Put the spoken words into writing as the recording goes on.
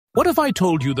What if I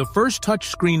told you the first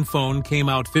touchscreen phone came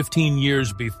out 15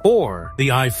 years before the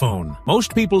iPhone?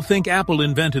 Most people think Apple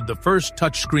invented the first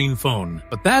touchscreen phone,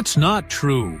 but that's not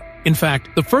true. In fact,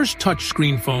 the first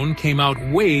touchscreen phone came out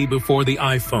way before the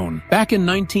iPhone. Back in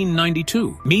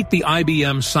 1992, meet the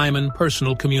IBM Simon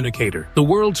Personal Communicator, the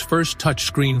world's first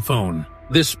touchscreen phone.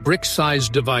 This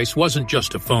brick-sized device wasn't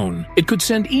just a phone. It could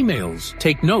send emails,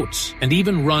 take notes, and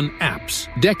even run apps,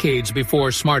 decades before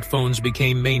smartphones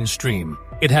became mainstream.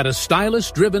 It had a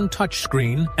stylus-driven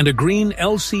touchscreen and a green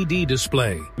LCD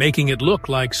display, making it look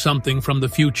like something from the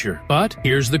future. But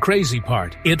here's the crazy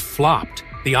part. It flopped.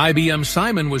 The IBM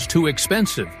Simon was too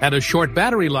expensive, had a short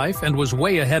battery life, and was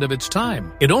way ahead of its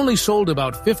time. It only sold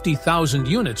about 50,000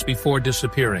 units before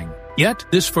disappearing. Yet,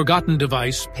 this forgotten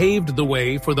device paved the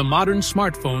way for the modern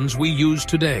smartphones we use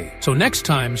today. So next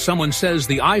time someone says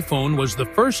the iPhone was the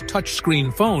first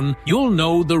touchscreen phone, you'll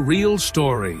know the real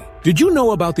story. Did you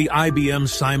know about the IBM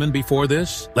Simon before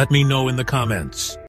this? Let me know in the comments.